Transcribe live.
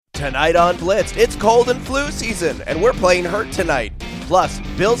Tonight on Blitzed, it's cold and flu season, and we're playing hurt tonight. Plus,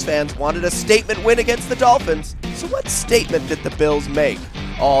 Bills fans wanted a statement win against the Dolphins. So what statement did the Bills make?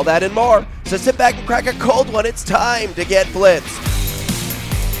 All that and more. So sit back and crack a cold one. It's time to get blitzed.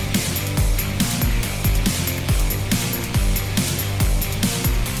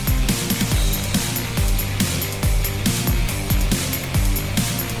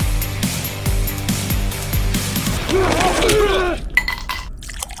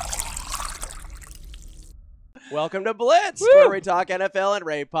 Welcome to Blitz, where we talk NFL and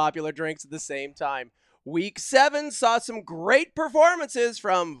rate popular drinks at the same time. Week 7 saw some great performances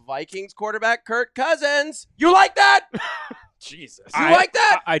from Vikings quarterback Kirk Cousins. You like that? Jesus. You like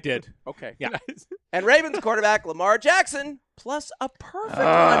that? I did. Okay. Yeah. And Ravens quarterback Lamar Jackson, plus a perfect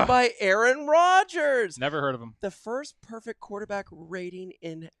one by Aaron Rodgers. Never heard of him. The first perfect quarterback rating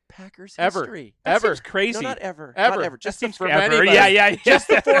in Packers Ever. history. That seems crazy. No, not ever. Ever. Not ever. Just the seems first. ever. anybody. Yeah. Just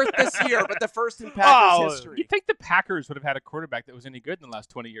the fourth this year, but the first in Packers history. You'd think the Packers would have had a quarterback that was any good in the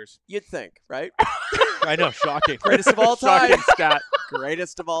last 20 years. You'd think, right? I know, shocking. Greatest of all time. Shocking stat.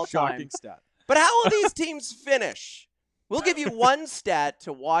 Greatest of all time. Shocking stat. But how will these teams finish? We'll give you one stat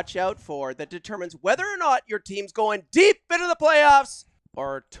to watch out for that determines whether or not your team's going deep into the playoffs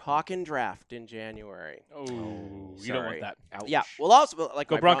or talking draft in January. Oh, you don't sorry. want that. Ouch. Yeah, we'll also like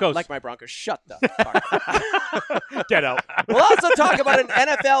Go my Broncos. like my Broncos. Shut the fuck up. Get out. We'll also talk about an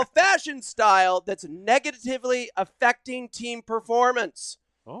NFL fashion style that's negatively affecting team performance.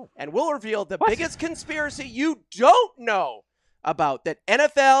 Oh. And we'll reveal the biggest conspiracy you don't know about that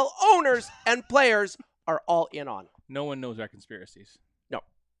NFL owners and players are all in on. No one knows our conspiracies. No.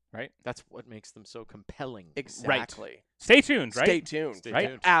 Right? That's what makes them so compelling. Exactly. Stay tuned, right? Stay tuned. Stay Right?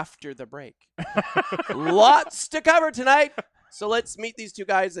 tuned. After the break. Lots to cover tonight. So let's meet these two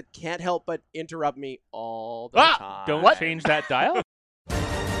guys that can't help but interrupt me all the time. Don't change that dial.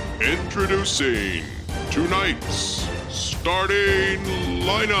 Introducing tonight's starting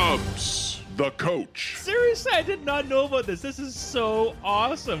lineups. The coach, Seriously, I did not know about this. This is so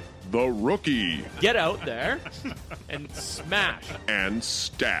awesome. the rookie, Get out there and smash. and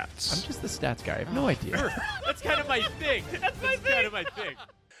stats. I'm just the stats guy. I have no idea. That's kind of my thing. That's kind of my thing.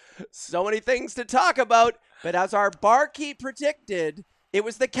 So many things to talk about, but as our barkeep predicted, it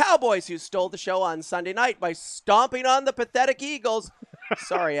was the Cowboys who stole the show on Sunday night by stomping on the pathetic Eagles.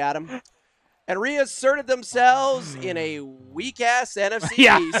 Sorry, Adam. And reasserted themselves in a weak-ass NFC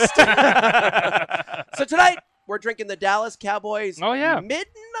Yeah. East. So tonight, we're drinking the Dallas Cowboys Oh, yeah. Midnight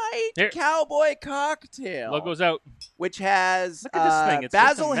Here. Cowboy Cocktail, Logo's out. which has Look at this thing. It's just a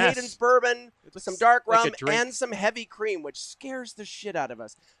Basil mess. Hayden's bourbon, some dark like a rum, drink. and some heavy cream, which scares the shit out of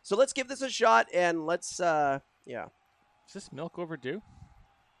us. So let's give this a shot, and let's, yeah. Is this milk overdue?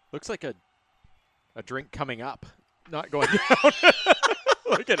 Looks like a drink coming up, not going down.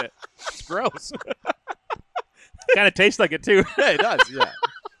 Look at it. It's gross. Kind of tastes like it, too. Yeah, it does, yeah.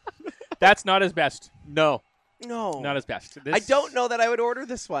 That's not his best. No. No. Not his best. I don't know that I would order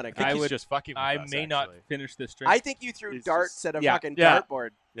this one again. I He's would just fucking with I us, may not actually. finish this drink. I think you threw It's darts just- at a yeah, fucking yeah. dartboard.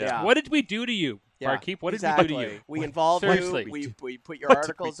 Yeah. What did we do to you, Yeah, Barkeep? What exactly. did we do to you? We involved Seriously. you. We put your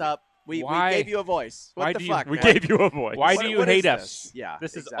articles up. We Why? gave you a voice. What Why the do you- fuck, We man? gave you a voice. Why What- do you what hate is us? this? Yeah,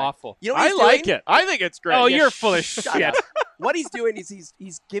 This is exactly. awful. You know what I he's like doing? it. I think it's great. Oh, Yeah, you're full of shut shit. up. What he's doing is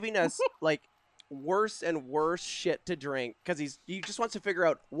he's giving us like worse and worse shit to drink because he just wants to figure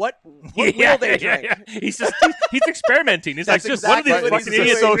out what will they drink. He's just he's experimenting. He's That's like, just exactly what are what these he's fucking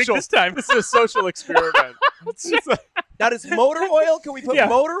idiots doing. drink this time? This is a social experiment. Now, does motor oil? Can we put Yeah.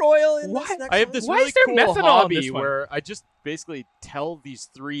 motor oil in Why- this next I have one? this Why really is there cool methanol in hobby this one? where I just basically tell these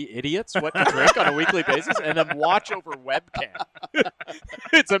 3 idiots what to drink on a weekly basis and then watch over webcam.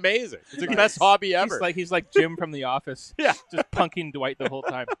 It's amazing. It's the best hobby ever. He's like Jim from The Office. Yeah. Just punking Dwight the whole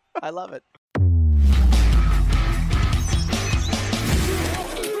time. I love it.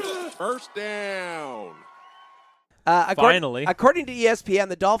 First down. Finally. According to ESPN,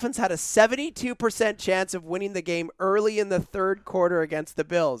 the Dolphins had a 72% chance of winning the game early in the third quarter against the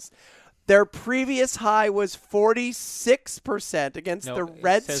Bills. Their previous high was 46% against the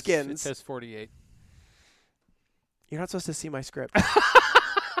Redskins. It says 48. You're not supposed to see my script.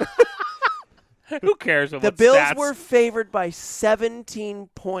 Who cares about The Bills stats? were favored by 17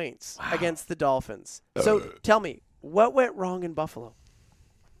 points against the Dolphins. So tell me, what went wrong in Buffalo?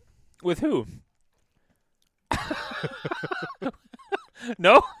 With who?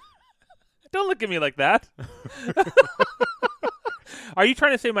 No? Don't look at me like that. Are you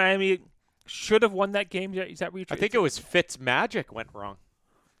trying to say Miami should have won that game? Is that what you're I trying think it was Fitzmagic went wrong.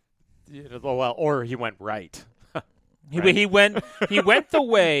 Well, or he went right. He went the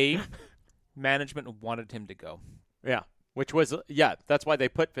way management wanted him to go. Yeah. Which was that's why they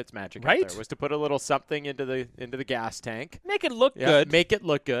put Fitzmagic Right? out there, was to put a little something into the gas tank. Make it look Yeah, good. Make it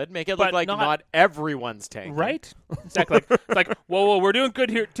look good. Make it But look like not- not everyone's tank. Right? Exactly. It's like, whoa, we're doing good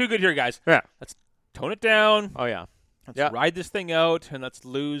here. Too good here, guys. Yeah. Let's tone it down. Oh yeah. Let's ride this thing out, and let's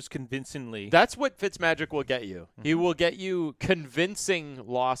lose convincingly. That's what Fitzmagic will get you. He will get you convincing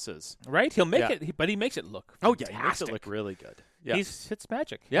losses. Right? He'll make it, but he makes it look fantastic. He makes it look really good. Yeah, He's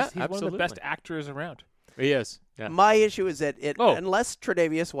Fitzmagic. Yeah, He's one of the best actors around. he is. Yeah. My issue is that unless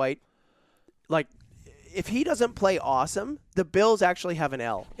Tre'Davious White, like, if he doesn't play awesome, the Bills actually have an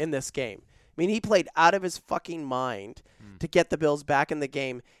L in this game. I mean, he played out of his fucking mind to get the Bills back in the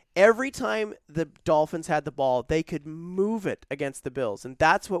game. Every time the Dolphins had the ball, they could move it against the Bills, and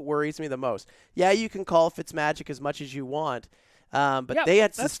that's what worries me the most. Yeah, you can call Fitzmagic as much as you want, but they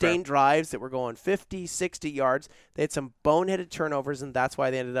had sustained drives that were going 50, 60 yards. They had some boneheaded turnovers, and that's why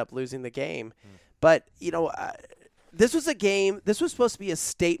they ended up losing the game. But, this was a game, this was supposed to be a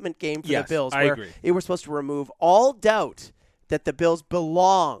statement game for the Bills. I agree. It was supposed to remove all doubt that the Bills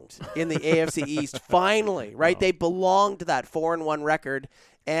belonged in the AFC East finally, right? They belonged to that 4-1 record,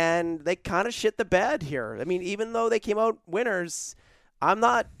 and they kind of shit the bed here. I mean, even though they came out winners, I'm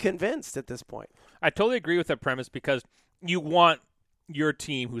not convinced at this point. I totally agree with that premise because you want your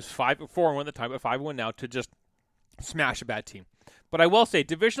team, who's 4-1 at the time, but 5-1 now, to just smash a bad team. But I will say,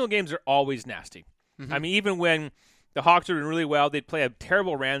 divisional games are always nasty. I mean, even when the Hawks are doing really well, they'd play a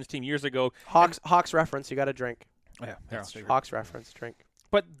terrible Rams team years ago. Hawks reference, you got to drink. Yeah, that's true. Hawks reference, drink.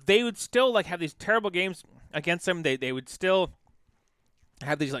 But they would still have these terrible games against them. They would still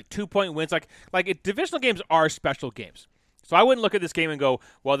have these 2-point wins. Divisional games are special games. So I wouldn't look at this game and go,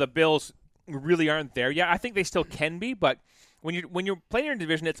 well, the Bills really aren't there yet. I think they still can be, but when you're playing in a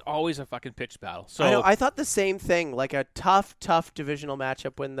division, it's always a fucking pitch battle. So I know. I thought the same thing, like a tough divisional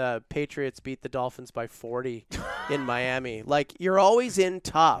matchup when the Patriots beat the Dolphins by 40 in Miami. Like, you're always in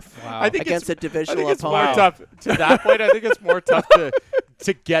tough against a divisional opponent. It's more tough to that point. I think it's more tough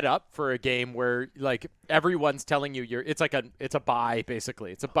to get up for a game where everyone's telling you it's a bye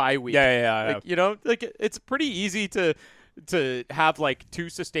basically. It's a bye week. Yeah. It's pretty easy to have 2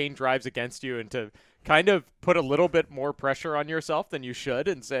 sustained drives against you and to kind of put a little bit more pressure on yourself than you should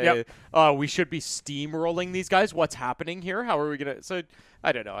and say, we should be steamrolling these guys. What's happening here? How are we going to? So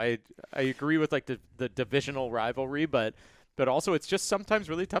I don't know. I agree with the divisional rivalry, but also it's just sometimes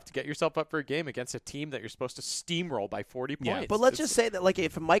really tough to get yourself up for a game against a team that you're supposed to steamroll by 40 points. But let's just say that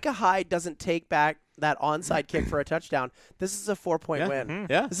if Micah Hyde doesn't take back that onside kick for a touchdown, this is a 4-point win.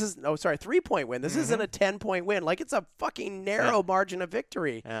 Mm-hmm. Yeah. This is 3-point win. This isn't a 10-point win. It's a fucking narrow margin of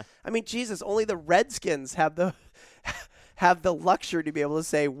victory. Yeah. I mean, Jesus, only the Redskins have the luxury to be able to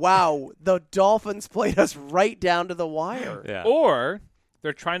say, wow, the Dolphins played us right down to the wire. Yeah. Or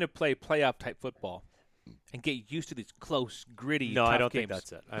they're trying to play playoff type football and get used to these close, gritty, No, tough I don't games. think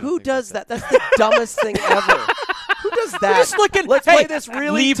that's it. Who does that? That's the dumbest thing ever. Who does that? Just looking. Let's play this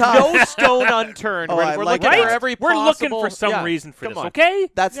really leave tough. no stone unturned. Oh, I We're like looking that. for every We're possible. looking for some yeah, reason for come this, on. okay?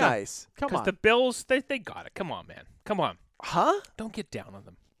 That's Yeah. nice. Come Because on. the Bills, they got it. Come on, man. Come on. Huh? Don't get down on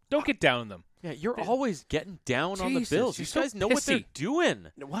them. Don't get down on them. Yeah, you're always getting down on the Jesus, Bills. you're You so guys know what they're pissy. doing.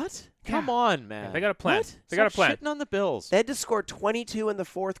 What? Come on, man. They got a plan. What? They got a Stop plan. shitting on the Bills. They had to score 22 in the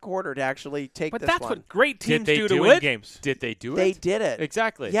fourth quarter to actually take But this that's one. what great teams Did they do to do win it? games. Did they do They it? did it.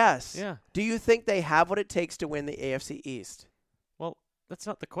 Exactly. Yes. Yeah. Do you think they have what it takes to win the AFC East? Well, that's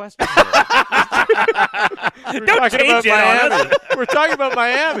not the question. We're Don't talking change about it on Miami. We're talking about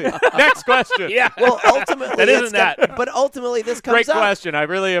Miami. Next question. Yeah. Well, ultimately, That isn't that. But ultimately, this comes Great up. question. I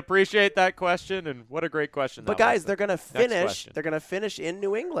really appreciate that question, and what a great question. But that guys, was. they're going to Next finish. question. They're going to finish in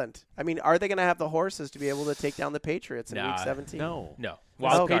New England. I mean, are they going to have the horses to be able to take down the Patriots in Nah. Week 17? No. No.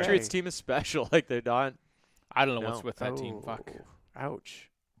 Well, the Okay. Patriots team is special. They're not. I don't know No. what's with that team. Oh, Fuck. Ouch.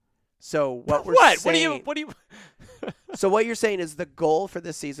 So what we're What? saying? What do you? So what you're saying is the goal for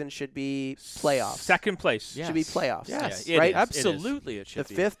this season should be playoffs. Second place. Yeah. Should be playoffs. Yes, Yeah, it right? is. Absolutely, it should The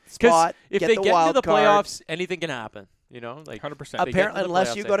be. fifth 'Cause spot. if get they the get wild into the card. playoffs, anything can happen. 100%. they get Apparently, into the unless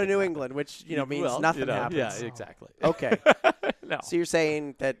playoffs, you go to anything New can England, which happen. means Well, nothing Yeah, happens. exactly. Okay. No. So you're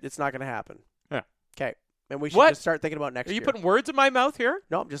saying that it's not going to happen. Yeah. Okay. And we should What? just start thinking about next Are you year. putting words in my mouth here?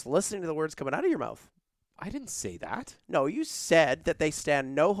 No, I'm just listening to the words coming out of your mouth. I didn't say that. No, you said that they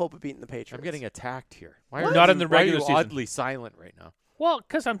stand no hope of beating the Patriots. I'm getting attacked here. Why What? are Not you- in the why are regular you season. oddly silent right now? Well,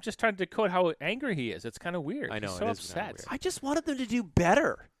 because I'm just trying to decode how angry he is. It's kind of weird. I know, He's so it is kinda upset. weird. I just wanted them to do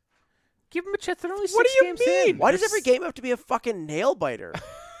better. Give him a chance. They're only What six do you games mean? in. Why does every game have to be a fucking nail biter?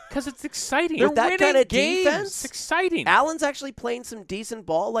 Because it's exciting. With that winning kind of games. defense? It's exciting. Allen's actually playing some decent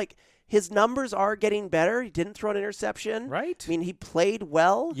ball. Like, his numbers are getting better. He didn't throw an interception. Right. I mean, he played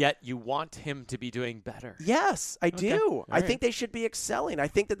well. Yet you want him to be doing better. Yes, I do. All I think they should be excelling. I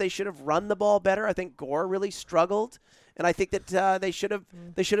think that they should have run the ball better. I think Gore really struggled, and I think that they should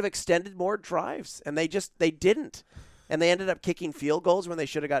have extended more drives, and they didn't. And they ended up kicking field goals when they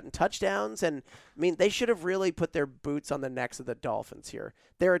should have gotten touchdowns. And, I mean, they should have really put their boots on the necks of the Dolphins here.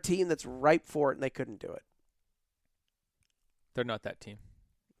 They're a team that's ripe for it, and they couldn't do it. They're not that team.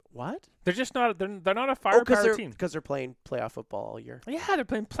 What? They're just not. They're not a firepower team. Because they're playing playoff football all year. Yeah, they're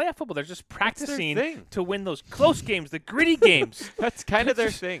playing playoff football. They're just practicing thing. to win those close games, the gritty games. That's kind of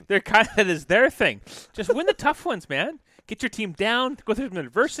their thing. That is their thing. Just win the tough ones, man. Get your team down. Go through some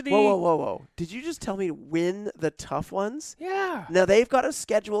adversity. Whoa. Did you just tell me to win the tough ones? Yeah. Now, they've got a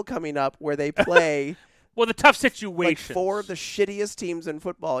schedule coming up where they play Well, the tough like situations. 4 of the shittiest teams in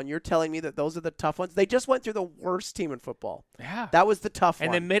football, and you're telling me that those are the tough ones? They just went through the worst team in football. Yeah. That was the tough and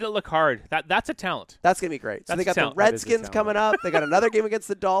one. they made it look hard. That's a talent. That's going to be great. So That's they got the talent. That is a Redskins talent. coming up. They got another game against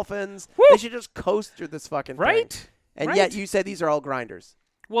the Dolphins. Woo! They should just coast through this fucking thing. Right? And Right. yet you say these are all grinders.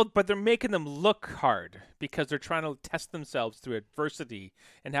 Well, but they're making them look hard because they're trying to test themselves through adversity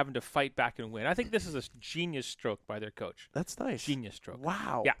and having to fight back and win. I think this is a genius stroke by their coach. That's nice. Genius stroke.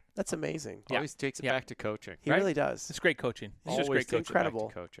 Wow. Yeah. That's amazing. Yeah. Always takes it Yeah. back to coaching. He Right? really does. It's great coaching. It's Always just great takes coaching. it back to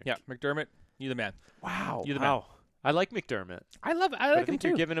Incredible. coaching. Yeah, McDermott, you the man. Wow. You the man. Wow. I like McDermott. I But I like him think too.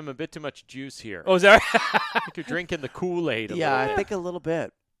 you're giving him a bit too much juice here. Oh, is that? I think you're drinking the Kool-Aid a Yeah, little I bit. think a little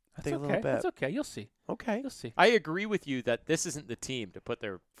bit. I That's think a okay. little bit. That's okay. You'll see. Okay. You'll see. I agree with you that this isn't the team to put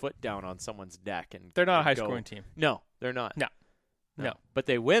their foot down on someone's neck and They're not a and go. high-scoring team. No, they're not. No. But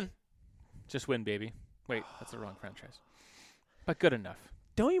they win. Just win, baby. Wait, that's the wrong franchise. But good enough.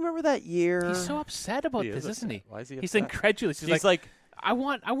 Don't you remember that year? He's so upset about He is this, isn't he? upset. Why is he He's upset? incredulous. He's like, I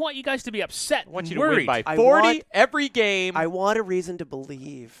want you guys to be upset. I want and you to win worried. by I 40 want- every game. I want a reason to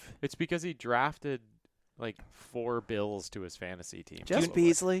believe. It's because he drafted like 4 Bills to his fantasy team. Just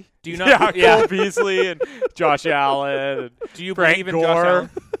Beasley. Do you not? Yeah, Cole Beasley and Josh Allen. And Do you Frank believe in Gore. Josh Allen?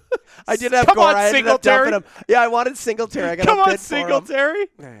 I did have Come Gore. on, I ended up Singletary. dumping him. Yeah, I wanted Singletary. I got Come a on, bid for him. Singletary.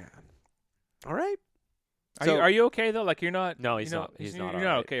 Man. All right. Are you okay though? Like you're not? No, he's you know, not. He's you're not You're all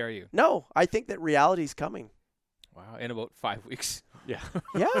not right. okay, are you? No, I think that reality's coming. Wow. In about 5 weeks. Yeah.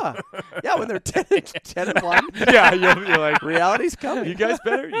 Yeah. Yeah, when they're 10 and 1. Yeah, you're like, Reality's coming. you guys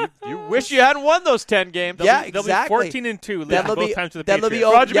better. You wish you hadn't won those 10 games. Yeah, They'll exactly. be 14-2. Then Losing they'll both be, times to the then they'll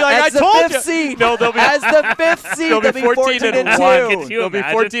Patriots. be Roger be like, as I told the ya. fifth seed. No, they'll be as the fifth seed. They'll be 14 and 1. Could you They'll be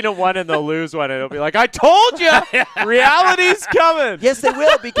imagine? 14 and 1, and they'll lose one, and it'll be like, I told you, reality's coming. Yes, they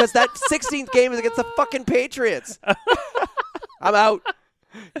will, because that 16th game is against the fucking Patriots. I'm out.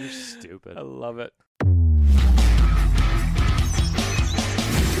 You're stupid. I love it.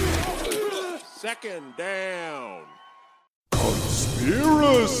 Second down.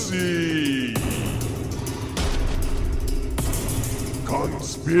 Conspiracy.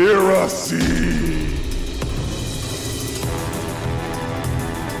 Conspiracy.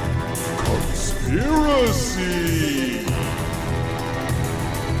 Conspiracy.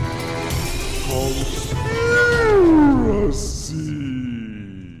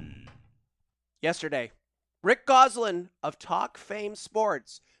 Conspiracy. Yesterday, Rick Goslin of Talk Fame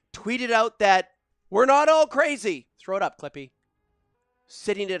Sports tweeted out that we're not all crazy. Throw it up, Clippy.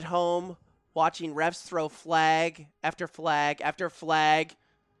 Sitting at home, watching refs throw flag after flag after flag.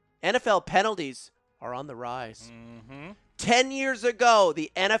 NFL penalties are on the rise. 10 years ago,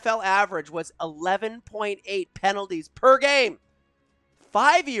 the NFL average was 11.8 penalties per game.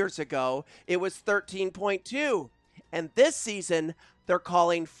 5 years ago, it was 13.2. And this season, they're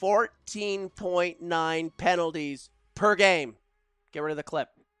calling 14.9 penalties per game. Get rid of the clip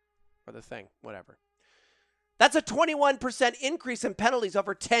or the thing, whatever. That's a 21% increase in penalties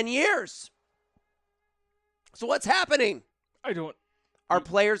over 10 years. So what's happening? I don't. Are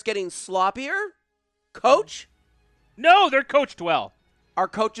players getting sloppier? Coach? No, they're coached well. Are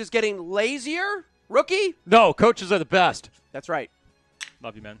coaches getting lazier? Rookie? No, coaches are the best. That's right.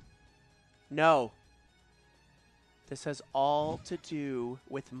 Love you, man. No. This has all to do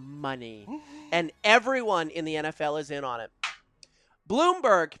with money. And everyone in the NFL is in on it.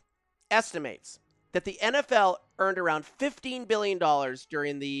 Bloomberg estimates that the NFL earned around $15 billion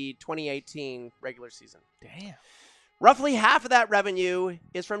during the 2018 regular season. Damn. Roughly half of that revenue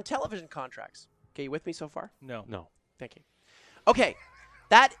is from television contracts. Okay, you with me so far? No. No. Thank you. Okay,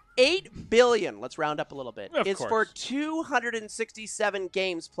 that $8 billion, let's round up a little bit, Of is course. for 267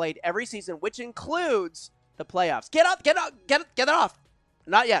 games played every season, which includes the playoffs. Get it off.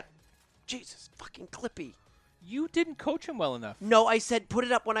 Not yet. Jesus fucking Clippy. You didn't coach him well enough. No, I said put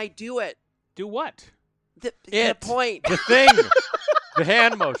it up when I do it. Do what? The It. point. The thing. The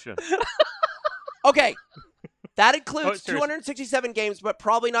hand motion. Okay. That includes seriously. 267 games, but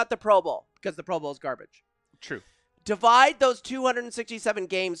probably not the Pro Bowl because the Pro Bowl is garbage. True. Divide those 267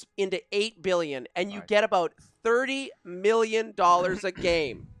 games into 8 billion, and you Right. get about $30 million a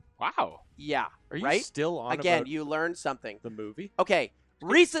game. Wow. Yeah. Are you right? still on Again, about you learned something. the movie? Okay.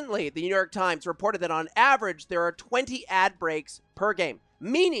 Recently, the New York Times reported that on average, there are 20 ad breaks per game,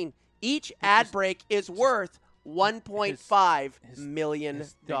 meaning each ad break is worth $1.5 million.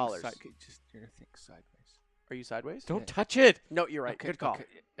 Just your thing sideways. Are you sideways? Don't touch it. No, you're right. Good call.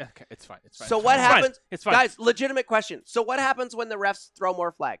 Okay, it's fine. It's fine. So it's what fine. It's fine. happens? It's fine. Guys, legitimate question. So what happens when the refs throw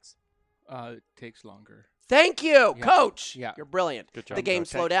more flags? It takes longer. Thank you, Yeah. Coach. Yeah. You're brilliant. Good job, The game Coach.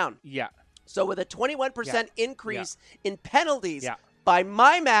 slow down. Yeah. So with a 21% increase in penalties, Yeah. by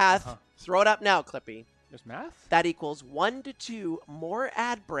my math, Uh-huh. throw it up now, Clippy. There's math. That equals 1 to 2 more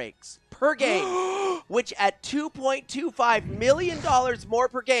ad breaks per game, which at $2.25 million more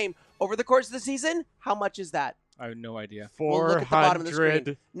per game over the course of the season, how much is that? I have no idea. Well, look at the bottom of the screen.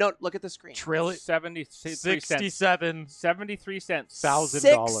 400 No, look at the screen. trillion, 73 cents. 67 73 cents.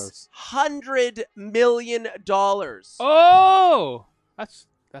 $1,000. $600 million. Oh, that's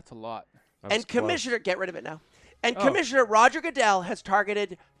a lot. That was And close. Commissioner, get rid of it now. And Oh. Commissioner Roger Goodell has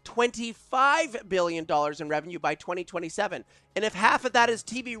targeted $25 billion in revenue by 2027. And if half of that is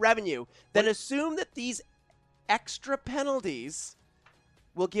TV revenue, then assume that these extra penalties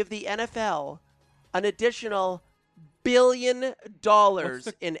will give the NFL an additional $1 billion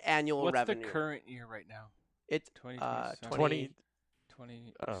in annual What's revenue. the current year right now? It's 2027? 20,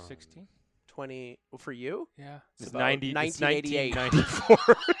 2016? 20 for you? Yeah. It's about 1988.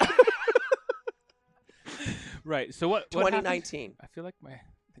 1984. Right. So what? 2019. I feel like my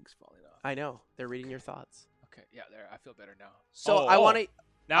thing's falling off. I know. They're reading your thoughts. Okay. Yeah. There. I feel better now. So Oh, I oh. want to.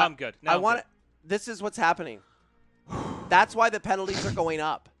 Now I'm good. Now I I'm want good. to. This is what's happening. That's why the penalties are going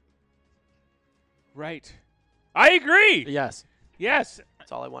up. Right. I agree. Yes. Yes.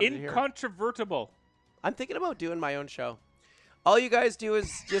 That's all I wanted to hear. Incontrovertible. I'm thinking about doing my own show. All you guys do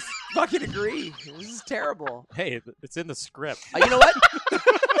is just fucking agree. This is terrible. Hey, it's in the script. You know what?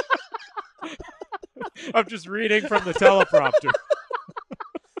 I'm just reading from the teleprompter.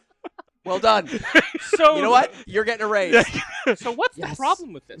 Well done. So You know what? You're getting a raise. So what's Yes. the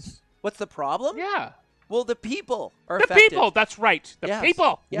problem with this? What's the problem? Yeah. Well, the people are The affected. people. That's right. The Yes.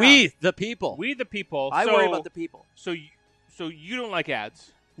 people. Yeah. We, the people. We the people. I so, worry about the people. So you don't like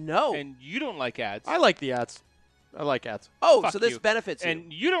ads, No. and you don't like ads, I like the ads. I like ads. Oh, Fuck so this you. benefits you.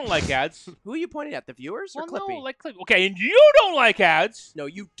 and you don't like ads. Who are you pointing at? The viewers or Well, Clippy? no, like okay, and you don't like ads. No,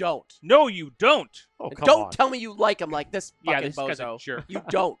 you don't. No, you don't. Oh, And come don't on. tell me you like them like this Yeah, fucking this guy's a bozo. jerk. You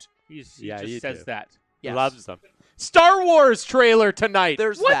don't. He Yeah, just you says do. that. Yes. Loves them. Star Wars trailer tonight.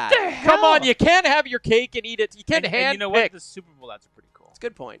 There's What that. the hell? Come on, you can't have your cake and eat it. You can't and hand you know pick. what? The Super Bowl ads are pretty cool. It's a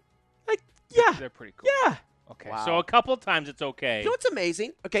good point. Yeah, They're pretty cool. yeah. Okay. Wow. So a couple times it's okay. You know what's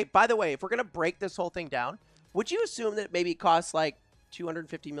amazing? Okay, by the way, if we're gonna break this whole thing down, would you assume that maybe it costs like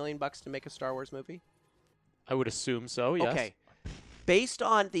 $250 million to make a Star Wars movie? I would assume so. Yes. Okay. Based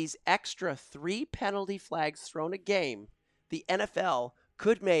on these extra 3 penalty flags thrown a game, the NFL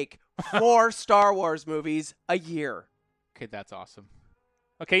could make 4 Star Wars movies a year. Okay, that's awesome.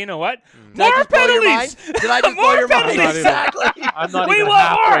 Okay, you know what? Did I More just blow your penalties. mind? Did I just blow More your mind? penalties. Exactly. I'm not We even want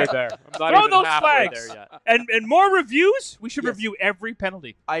halfway more. there. I'm not Throw even those halfway flags. there yet. And more reviews. We should Yes. review every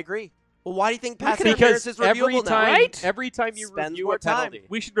penalty. I agree. Well, why do you think pass Because interference is every reviewable time, now? right? every time you Spends review more a time. penalty,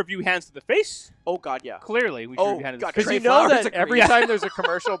 We should review hands to the face. Oh God, yeah. Clearly, we should Oh, review hands to God, the face. because Trey you know Flowers that agrees. every time there's a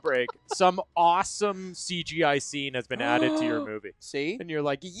commercial break, some awesome CGI scene has been added to your movie, See, and you're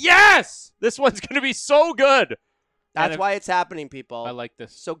like, yes, this one's gonna be so good. that's if- why it's happening, people. I like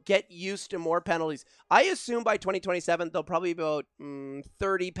this. So get used to more penalties. I assume by 2027 there'll probably be about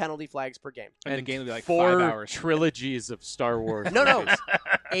 30 penalty flags per game. And the game will be like 4 5 hours. trilogies of Star Wars. No, no, movies.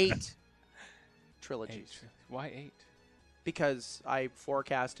 8 trilogies. 8. Why 8? Because I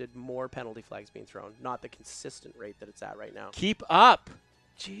forecasted more penalty flags being thrown, not the consistent rate that it's at right now. Keep up.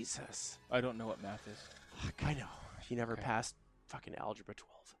 Jesus, I don't know what math is. I know you never Okay. passed fucking algebra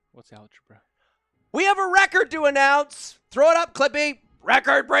 12. What's algebra? We have a record to announce. Throw it up, Clippy.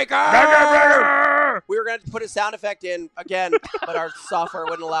 Record breaker. Record breaker. We were going to put a sound effect in again, but our software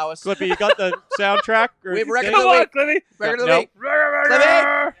wouldn't allow us. Clippy, you got the soundtrack? Or We have a record did of the it? week. Clippy. Record of the Nope. week.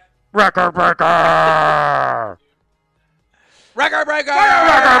 Clippy. Record breaker! Record breaker.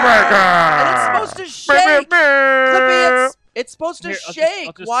 Record breaker! And it's supposed to shake. Clippy, it's supposed to Here, I'll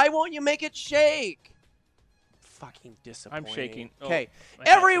shake. just- Why won't you make it shake? Fucking disappointing. I'm shaking. Oh, Okay. my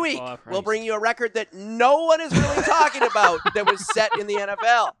hand Every can week, fall off. we'll bring you a record that no one is really talking about that was set in the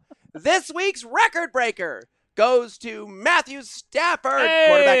NFL. This week's record breaker goes to Matthew Stafford,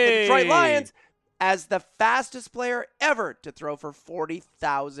 quarterback of the Detroit Hey! Lions, as the fastest player ever to throw for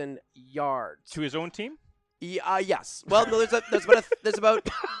 40,000 yards. To his own team? Yes. Well, no, there's about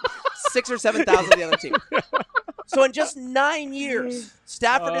 6,000 or 7,000 of the other team. So in just 9 years,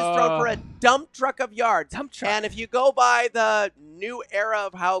 Stafford has thrown for a dump truck of yards. Dump truck. And if you go by the new era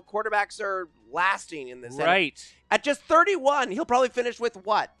of how quarterbacks are lasting in this, Right. at just 31, he'll probably finish with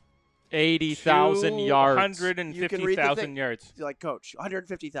what? 80,000 yards. 150,000 yards. Like, coach,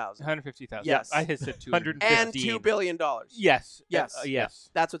 150,000. 150,000. Yes. I had said 200. 115. And $2 billion. Yes. Yes. Yes.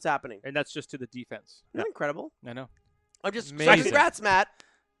 That's what's happening. And that's just to the defense. Isn't that incredible? I know. I'm just Amazing. congrats, Matt.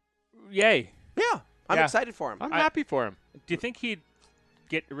 Yay. Yeah, I'm Yeah. excited for him. I'm happy for him. Do you think he'd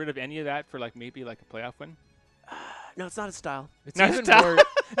get rid of any of that for maybe a playoff win? No, it's not his style. It's No, even stop. more,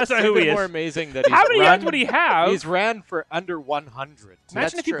 That's not it's who he even more is. amazing that he's How many ran, yards would he have? He's ran for under 100.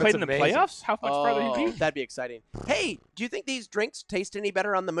 Imagine if he true. played in the That's amazing. playoffs. How much farther he'd be. That'd be exciting. Hey, do you think these drinks taste any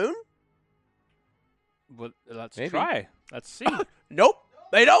better on the moon? Well, let's Maybe. try. Let's see. Nope,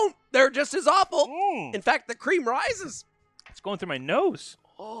 they don't. They're just as awful. Mm. In fact, the cream rises. It's going through my nose.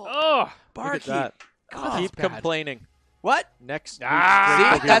 Oh, Oh. Look at Barkeep. that. God, Keep that's bad. complaining. What? Next Ah, week's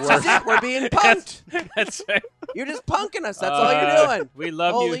drink See, will be that's worse. just it. We're being punked. That's it. You're just punking us. That's all you're doing. We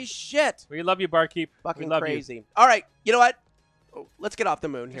love Holy you. shit. We love you, Barkeep. Fucking we love crazy. All right, you know what? Oh, let's get off the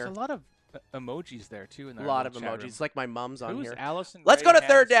moon You. here. There's a lot of emojis there too. In A our lot of little chat emojis, room. like my mom's on Who's here. Allison? Let's go to Ray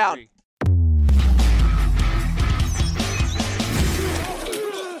third Hands down. 3?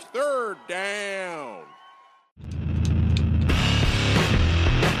 Third down.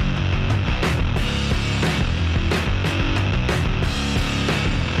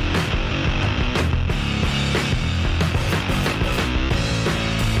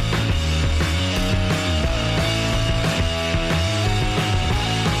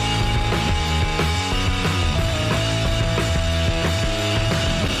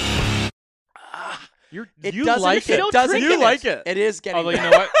 You doesn't- like it. It doesn't You get like it. It is getting Although, you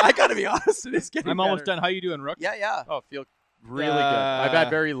better. know what? I gotta be honest, it is getting I'm almost better. done. How you doing, Rook? Yeah, yeah. Oh, feel really good. I've had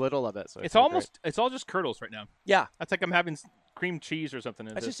very little of it. So I It's feel almost. It's all just curdles right now. Yeah, That's like I'm having cream cheese or something.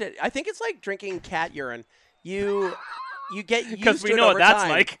 that's just it. I think it's like drinking cat urine. You get used Because to we it know what over that's time.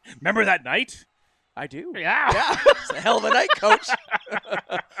 like. Remember that night? I do. Yeah. Yeah, it's a hell of a night, coach.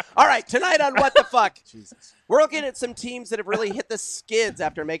 All right, tonight on What the Fuck, we're looking at some teams that have really hit the skids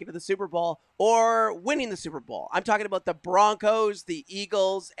after making it to the Super Bowl or winning the Super Bowl. I'm talking about the Broncos, the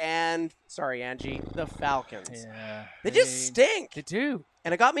Eagles, and, sorry, Angie, the Falcons. Yeah. They just stink. They do.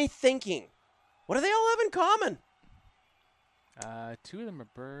 And it got me thinking, what do they all have in common? 2 of them are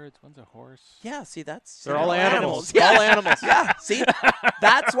birds. One's a horse. Yeah, see, that's... They're all animals. Yeah. All animals. Yeah, see,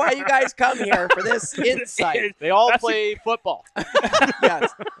 that's why you guys come here for this insight. They all That's play football.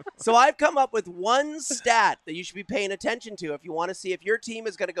 Yes. So I've come up with one stat that you should be paying attention to if you want to see if your team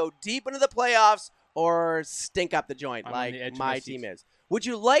is going to go deep into the playoffs or stink up the joint I'm on the edge like of my my team seat. is. Would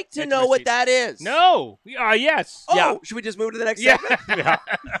you like to Edge of know my what seat. that is? No. Yes. Oh, Yeah. should we just move to the next Yeah. segment?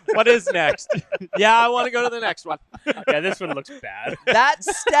 What is next? Yeah, I want to go to the next one. Yeah. This one looks bad. That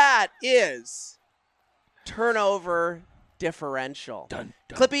stat is turnover differential.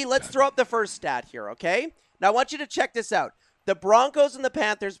 Clippy, let's throw up the first stat here, okay? Now, I want you to check this out. The Broncos and the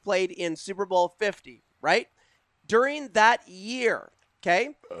Panthers played in Super Bowl 50, right? During that year,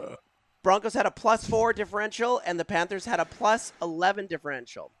 okay, Broncos had a +4 differential, and the Panthers had a +11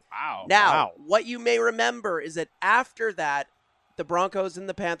 differential. Wow. Now, what you may remember is that after that, the Broncos and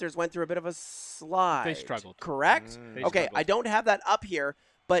the Panthers went through a bit of a slide. They struggled. Correct? They Okay, struggled. I don't have that up here,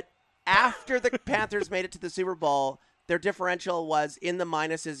 but after the Panthers made it to the Super Bowl, their differential was in the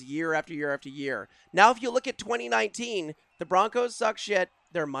minuses year after year after year. Now, if you look at 2019, the Broncos suck shit.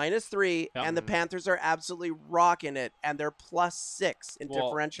 They're -3, Yep. and the Panthers are absolutely rocking it, and they're +6 in Well,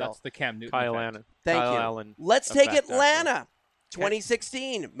 differential. That's the Cam Newton Kyle effect. Allen. Thank Kyle you. Allen Let's take effect, actually. Atlanta.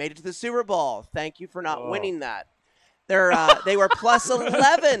 2016 made it to the Super Bowl. Thank you for not Oh. winning that. They were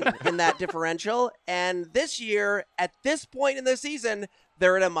 +11 in that differential, and this year, at this point in the season,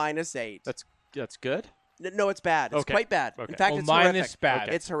 they're at a -8. That's good. No, it's bad. It's Okay. quite bad. Okay. In fact, Oh, it's minus horrific. bad.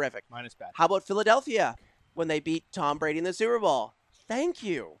 It's horrific. Minus bad. How about Philadelphia when they beat Tom Brady in the Super Bowl? Thank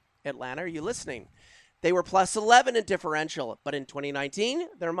you, Atlanta. Are you listening? They were +11 in differential, but in 2019,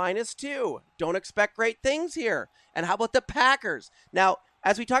 they're -2. Don't expect great things here. And how about the Packers? Now,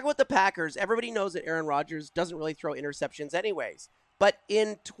 as we talk about the Packers, everybody knows that Aaron Rodgers doesn't really throw interceptions anyways. But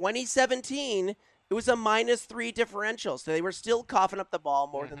in 2017, it was a -3 differential, so they were still coughing up the ball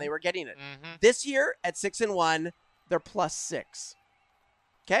more than they were getting it. This year, at 6-1, they're +6.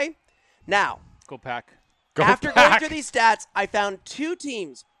 Okay? Now, Go Pack. after going through these stats, I found 2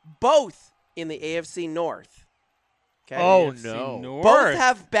 teams, both in the AFC North, Okay. Oh, AFC no. North. Both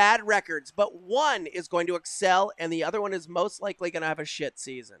have bad records, but one is going to excel, and the other one is most likely going to have a shit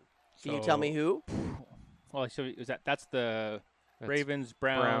season. Can you tell me who? Well, so that's the That's Ravens,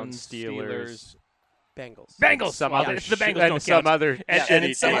 Browns, Browns, Steelers. Bengals. Bengals. Some Well, other the Bengals and don't some count. other And- shitty and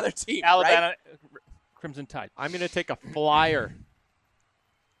it's some team. other team, Alabama, right? Crimson Tide. I'm going to take a flyer.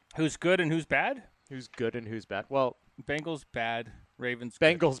 Who's good and who's bad? Who's good and who's bad? Well, Bengals bad. Ravens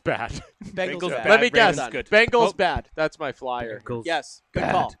good. Bengals bad. Bengals bad. bad. Let me guess. Ravens good. Bengals Oh. bad. That's my flyer. Bengals. Yes. Good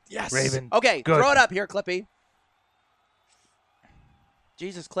Bad. call. Yes. Raven. Okay, Good. throw it up here, Clippy.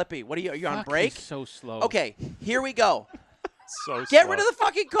 Jesus, Clippy. What are you on Fuck, break? he's so slow. Okay, here we go. So Get slow. rid of the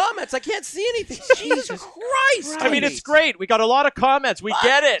fucking comments. I can't see anything. Jesus Christ. I mean, Clippy. it's great. We got a lot of comments. We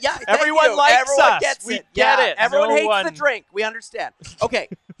get it. Yeah, thank Everyone you. likes Everyone us. Gets we it. get Yeah, it. Everyone No hates one... the drink. We understand. Okay,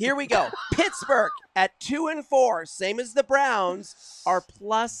 here we go. Pittsburgh at 2-4, same as the Browns, are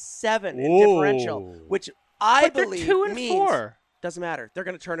 +7 in differential, Whoa. which I But they're believe 2-4. means doesn't matter. They're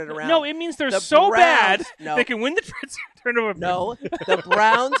going to turn it around. No, it means they're The so bad Browns- no. they can win the turnover. No, the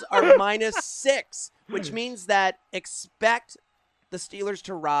Browns are -6, which means that expect the Steelers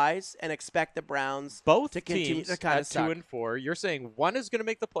to rise and expect the Browns Both to continue teams to kind of at 2 and 4. You're saying one is going to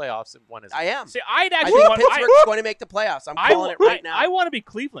make the playoffs and one is. I am. See, I'd I actually think want. Pittsburgh's going to make the playoffs. I'm calling it right now. I want to be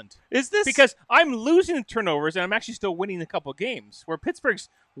Cleveland Is this because I'm losing the turnovers and I'm actually still winning a couple games. Where Pittsburgh's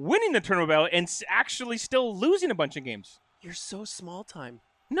winning the turnover battle and actually still losing a bunch of games. You're so small time.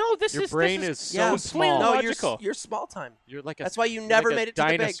 No, this Your is brain this is so Yeah. completely small. No, logical. you're small time. You're like a. That's why you you're never like a made it to the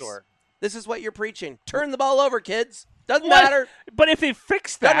bigs. dinosaur. This is what you're preaching. Turn the ball over, kids. Doesn't What? matter. But if they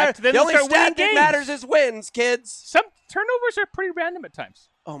fix Doesn't that, matter. then The they'll only start winning stat that games. matters is wins, kids. Some turnovers are pretty random at times.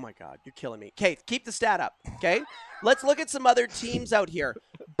 Oh my God, you're killing me. Okay, keep the stat up. Okay, let's look at some other teams out here.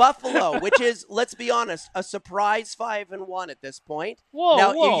 Buffalo, which is, let's be honest, a surprise 5-1 at this point. Whoa,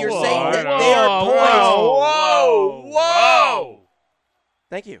 Now, whoa, you're whoa, saying that whoa, they are whoa, poised. whoa.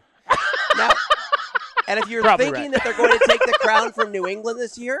 Thank you. Now, and if you're Probably thinking right. that they're going to take the crown from New England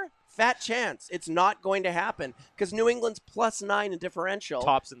this year, fat chance. It's not going to happen because New England's +9 in differential,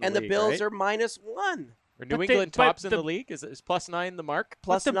 Tops in the and the league, Bills right? are -1. Are New But they- England but tops in the- the league? Is +9 the mark?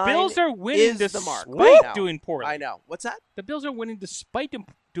 Plus But the 9 Bills are winning is despite the mark right now. doing poorly. I know. What's that? The Bills are winning despite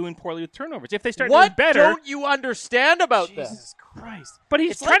doing poorly with turnovers. If they start What doing better, don't you understand about this? Jesus Christ. but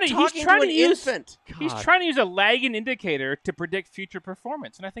he's It's trying like to talking he's trying to to an use infant. he's God. trying to use a lagging indicator to predict future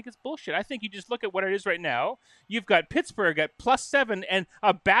performance, and I think it's bullshit. I think you just look at what it is right now. You've got Pittsburgh at +7 and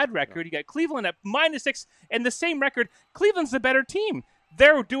a bad record. You got Cleveland at -6 and the same record. Cleveland's the better team.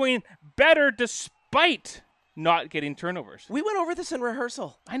 They're doing better despite not getting turnovers. We went over this in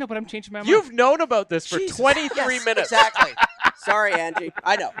rehearsal. I know, but I'm changing my mind. You've known about this for Jesus. 23 Yes, minutes. Exactly. Sorry, Angie.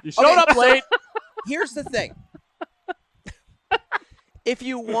 I know. You showed up late. Here's the thing. If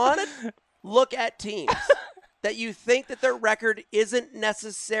you want to look at teams that you think that their record isn't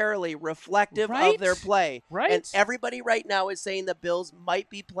necessarily reflective Right? of their play, Right? and everybody right now is saying the Bills might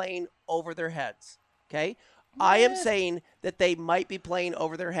be playing over their heads, okay? I am saying that they might be playing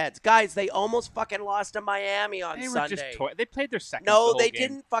over their heads. Guys, they almost fucking lost to Miami on they were Sunday. just they played their second. the No, whole they game.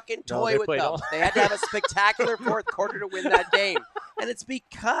 didn't fucking No, toy they with played them. all- They had to have a spectacular fourth quarter to win that game. And it's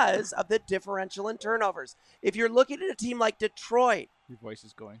because of the differential in turnovers. If you're looking at a team like Detroit, Your voice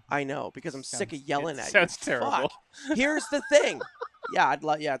is going. I know, because I'm sick of yelling at you. Sounds terrible. Fuck. Here's the thing. Yeah,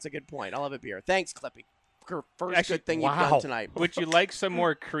 it's a good point. I'll have a beer. Thanks, Clippy. First Actually, good thing you've wow. done tonight. Would you like some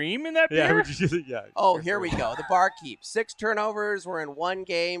more cream in that Yeah, beer? would you, yeah. Oh, here we go. The barkeep. 6 turnovers. We're in one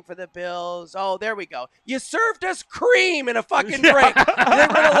game for the Bills. Oh, there we go. You served us cream in a fucking drink. You think we're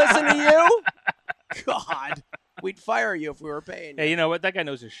going to listen to you? God. We'd fire you if we were paying you. Hey, you know what? That guy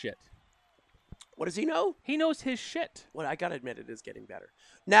knows his shit. What does he know? He knows his shit. Well, I got to admit, it is getting better.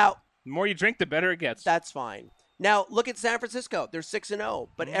 Now, The more you drink, the better it gets. that's fine. Now, look at San Francisco. They're 6-0.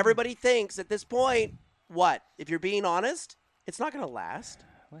 But everybody thinks at this point, what? If you're being honest, it's not going to last.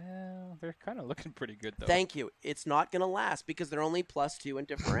 Well, they're kind of looking pretty good, though. Thank you. It's not going to last because they're only +2 in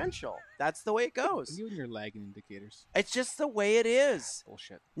differential. That's the way it goes. You and your lagging indicators. It's just the way it is.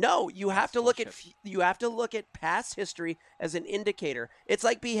 Bullshit. No, you have That's to look at bullshit. you have to look at past history as an indicator. It's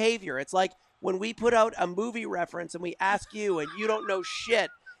like behavior. It's like when we put out a movie reference and we ask you and you don't know shit.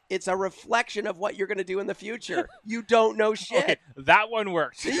 It's a reflection of what you're going to do in the future. You don't know shit. Okay, that one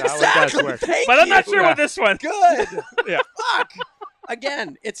worked. Exactly. work. Thank But I'm not you. sure with this one. Good. Yeah. Fuck.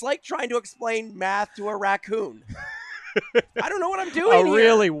 Again, it's like trying to explain math to a raccoon. I don't know what I'm doing A here.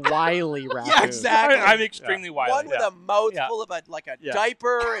 really wily raccoon. Yeah, exactly. I'm extremely wild. One with a mouthful Yeah. of a Yeah.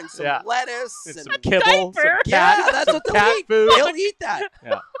 diaper and some Yeah. lettuce And and some kibble, some diaper. cat, yeah, that's some what they'll cat eat. food. They'll eat that.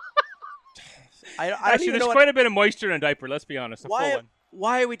 Yeah. I don't Actually, even there's know quite a bit of moisture in a diaper. Let's be honest. A full why. one.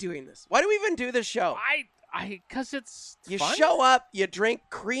 Why are we doing this? Why do we even do this show? Because it's You fun? show up, you drink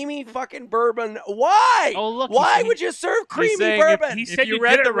creamy fucking bourbon. Why? Oh, look, Why he- would you serve He's creamy saying bourbon? he If said you you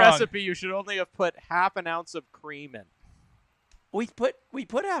read did the it wrong. recipe, you should only have put half an ounce of cream in. We put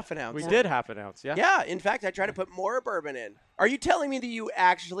half an ounce. We did half an ounce, yeah. Yeah, in fact, I tried to put more bourbon in. Are you telling me that you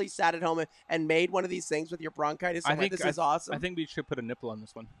actually sat at home and made one of these things with your bronchitis? I think this is awesome. I think we should put a nipple on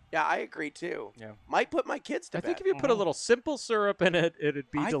this one. Yeah, I agree too. Yeah. Might put my kids to I bed. think if you put a little simple syrup in it, it'd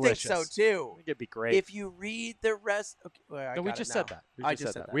be I delicious. think so too. I think it'd be great. If you read the rest, okay, well, I no, we got it just now. said that. I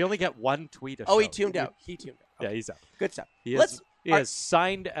just said that. We only get one tweet a Oh, he show. tuned out. He tuned out. Yeah, Okay. he's out. Good stuff. He Let's. He has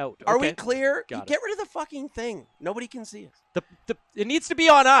signed out. Are Okay. we clear? Got Get rid of the fucking thing. Nobody can see us. It needs to be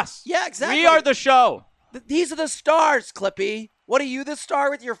on us. Yeah, exactly. We are the show. These are the stars, Clippy. What are you, the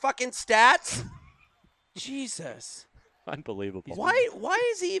star with your fucking stats? Jesus. Unbelievable.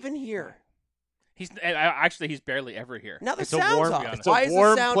 Why is he even here? Actually, he's barely ever here. Now the It's a sound's warm, off. it's Why a is the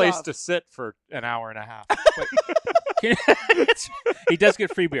warm sound place off? to sit for an hour and a half. He does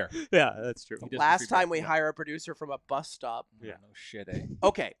get free beer. Yeah, that's true. He does get Last free beer. time we hire a producer from a bus stop. Yeah. No shit, eh?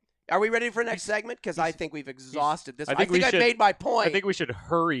 Okay. Are we ready for next segment? Because I think we've exhausted this. I think we I've should- made my point. I think we should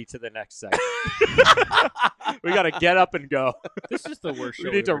hurry to the next segment. We got to get up and go. This is the worst show.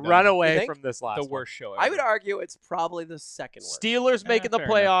 We need to we've ever run done. away think? from this last The one. worst show. I Ever. would argue it's probably the second worst. Steelers making the fair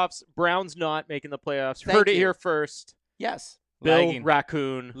playoffs. Browns not making the playoffs. Thank Heard it you. here first. Yes. Bill Lagging.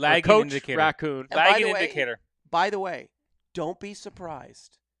 Raccoon. or Lagging Coach indicator. Raccoon. And by Lagging the way- indicator. By the way, don't be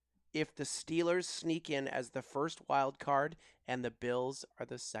surprised if the Steelers sneak in as the first wild card and the Bills are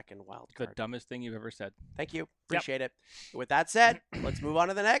the second wild The card. dumbest thing you've ever said. Thank you. Appreciate it. With that said, let's move on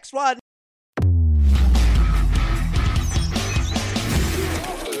to the next one.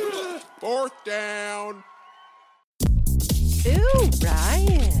 Fourth down. Ooh,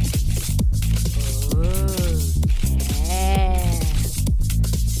 Ryan. Ooh, yeah.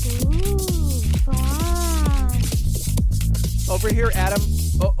 Ooh, fun. Over here, Adam.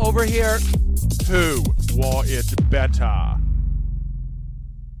 Over here. Who wore it better?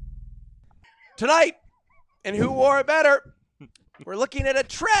 Tonight, and who wore it better? We're looking at a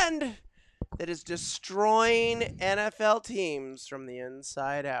trend that is destroying NFL teams from the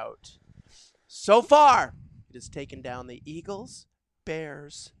inside out. So far, it has taken down the Eagles,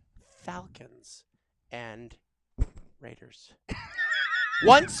 Bears, Falcons, and Raiders.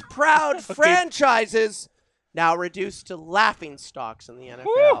 Once proud franchises, now reduced to laughing stocks in the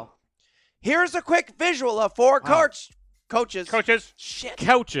NFL. Here's a quick visual of four coaches. Coaches. Shit.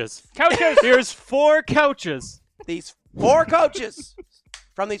 Couches. Couches. Here's 4 couches. These 4 coaches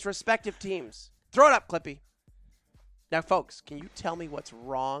from these respective teams. Throw it up, Clippy. Now, folks, can you tell me what's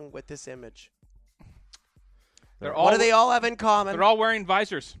wrong with this image? They're What do they all have in common? They're all wearing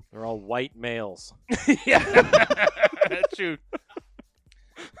visors. They're all white males. Yeah. That's true.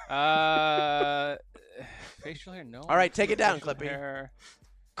 Facial hair, no. All right, take it down, Facial Clippy. hair.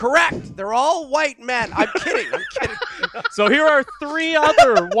 Correct. They're all white men. I'm kidding. I'm kidding. So here are 3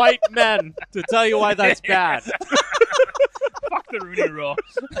 other white men to tell you why that's bad. Fuck the Rooney Rule.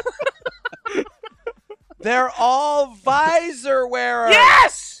 They're all visor wearers.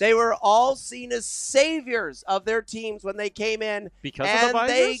 Yes! They were all seen as saviors of their teams when they came in. Because and of the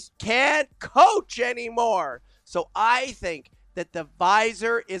they visors? can't coach anymore. So I think that the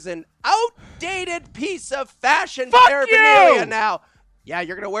visor is an outdated piece of fashion Fuck paraphernalia you! now. Yeah,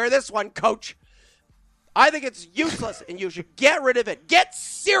 you're going to wear this one, coach. I think it's useless, and you should get rid of it. Get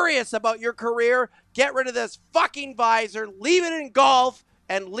serious about your career. Get rid of this fucking visor. Leave it in golf,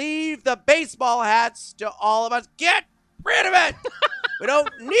 and leave the baseball hats to all of us. Get rid of it. We don't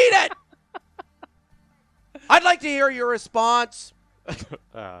need it. I'd like to hear your response.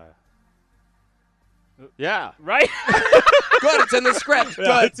 Yeah. Right? Good, it's in the script.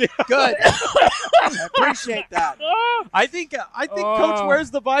 Yeah, Good, good. I appreciate that. I think Coach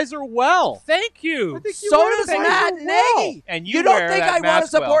wears the visor well. Thank you. So does Matt Nagy. And You you don't wear think that I want to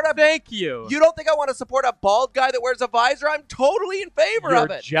mask well. support a? Thank you. You don't think I want to support a bald guy that wears a visor? I'm totally in favor You're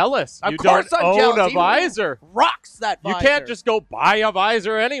of it. jealous. Of You course don't I'm own jealous. a He visor. Rocks that You visor. can't just go buy a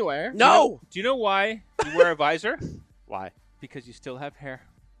visor anywhere. No. Do you know why you wear a visor? Why? Because you still have hair,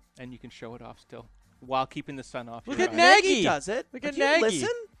 and you can show it off still, while keeping the sun off. Look your at eyes. Nagy. Nagy does it. Look Do at you Nagy. Listen.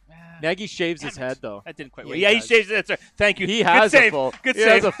 Nagy shaves Damn his it. head though. That didn't quite Yeah, work. he Yeah, he does. shaves it. That's right. Thank you. He Good has save. a full. Good he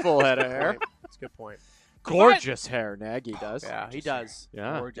save. has a full head of hair. That's a good point. Gorgeous hair, Nagy does. Yeah, he does.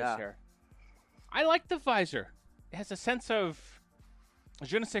 Yeah. Gorgeous Yeah. hair. I like the visor. It has a sense of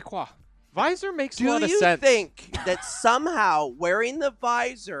je ne sais quoi. Visor makes a Do lot of you sense. think that somehow wearing the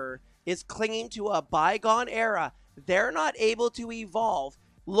visor is clinging to a bygone era? They're not able to evolve.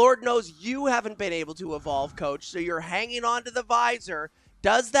 Lord knows you haven't been able to evolve, Coach, so you're hanging on to the visor.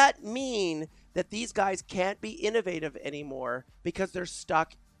 Does that mean that these guys can't be innovative anymore because they're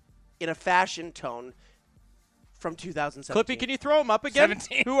stuck in a fashion tone from 2017. Clippy, can you throw them up again?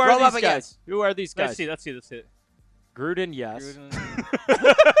 17. Who Throw 'em are up these again. guys? Who are these guys? Let's see. Gruden, yes.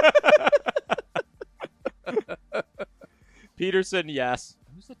 Peterson, yes.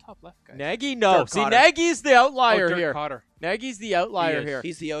 Who's the top left guy? Nagy, no. Dirk See, Cotter. Nagy's the outlier Dirk here. Cotter. Nagy's the outlier is. here.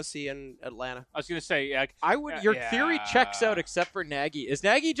 He's the OC in Atlanta. I was gonna say, yeah. I would. Your theory checks out, except for Nagy. Is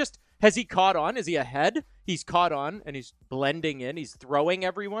Nagy just? Has he caught on? Is he ahead? He's caught on, and he's blending in. He's throwing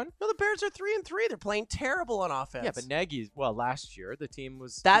everyone. No, the Bears are 3-3. They're playing terrible on offense. Yeah, but Nagy's. Well, last year the team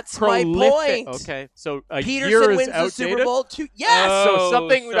was. That's my prolific. point. Okay, so a Peterson year wins is the outdated. Super Bowl. Yes. So Oh,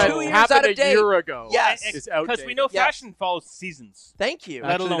 something so- that 2 years happened out of a date. year ago. Yes. is Because we outdated. know Yes. fashion follows seasons. Thank you.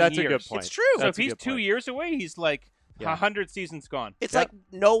 Let Actually, alone that's a years. good point. It's true. So That's if a he's good 2 point. years away, he's like Yeah. 100 seasons gone. It's Yeah. like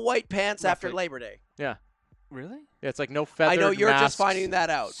no white pants after Roughly. Labor Day. Yeah, Really? it's like no feathered I know you're masks. just finding that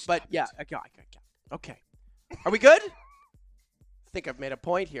out, but yeah. Okay. Are we good? I think I've made a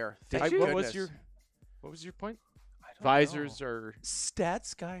point here. Thank What goodness. was your point? I don't Visors know. are.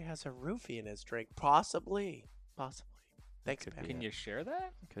 Stats guy has a roofie in his drink? Possibly. Thanks, Ben. Can you share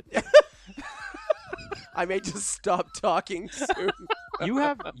that? I may just stop talking soon.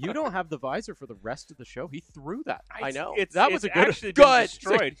 You don't have the visor for the rest of the show. He threw that. I know. That was it's a good, actually been good. It's a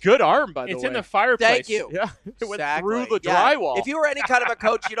destroyed. good arm, by the It's way. in the fireplace. Thank you. Yeah, it went Exactly. through the Yeah. drywall. If you were any kind of a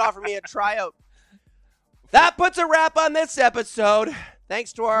coach, you'd offer me a tryout. That puts a wrap on this episode.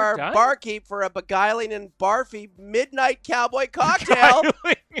 Thanks to our done? barkeep for a beguiling and barfy midnight cowboy cocktail.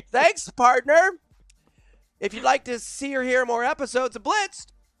 Thanks, partner. If you'd like to see or hear more episodes of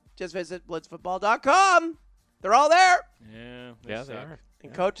Blitzed, just visit blitzfootball.com. They're all there. Yeah, Yeah, suck. they are.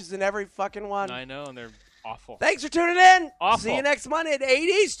 And coaches in every fucking one. I know, and they're awful. Thanks for tuning in. Awful. See you next Monday at 8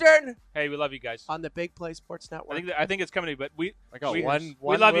 Eastern Hey, we love you guys. on the Big Play Sports Network. I think it's coming, but we I got we, one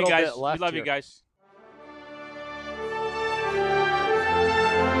we love you little guys. bit left We love you here. guys.